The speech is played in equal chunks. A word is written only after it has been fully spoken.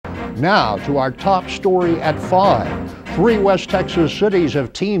Now to our top story at 5. 3 West Texas cities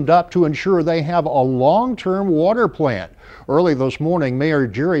have teamed up to ensure they have a long-term water plan. Early this morning, Mayor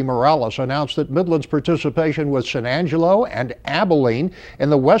Jerry Morales announced that Midland's participation with San Angelo and Abilene in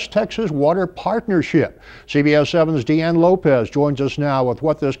the West Texas Water Partnership. CBS 7's Deanne Lopez joins us now with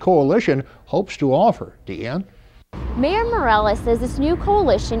what this coalition hopes to offer. Deanne? Mayor Morales says this new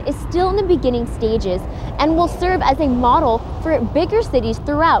coalition is still in the beginning stages and will serve as a model for bigger cities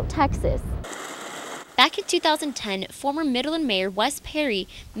throughout Texas. Back in 2010, former Midland Mayor Wes Perry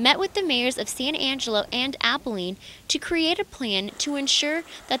met with the mayors of San Angelo and Abilene to create a plan to ensure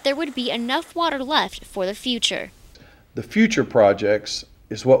that there would be enough water left for the future. The future projects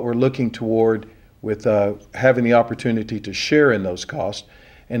is what we're looking toward with having the opportunity to share in those costs.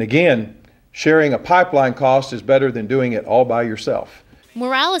 And again, sharing a pipeline cost is better than doing it all by yourself.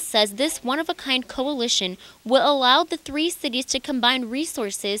 Morales says this one-of-a-kind coalition will allow the 3 cities to combine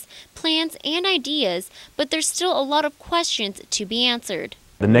resources, plans, and ideas, but there's still a lot of questions to be answered.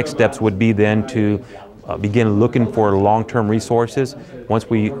 The next steps would be then to begin looking for long-term resources. Once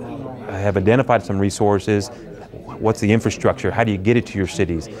we have identified some resources, what's the infrastructure? How do you get it to your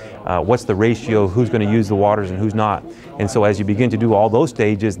cities? What's the ratio? Who's going to use the waters and who's not? And so as you begin to do all those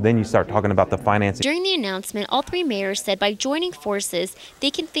stages, then you start talking about the financing. During the announcement, all 3 mayors said by joining forces, they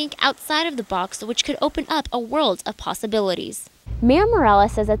can think outside of the box, which could open up a world of possibilities. Mayor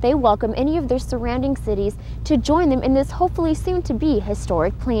Morales says that they welcome any of their surrounding cities to join them in this hopefully soon-to-be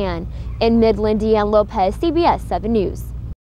historic plan. In Midland, Deanne Lopez, CBS 7 News.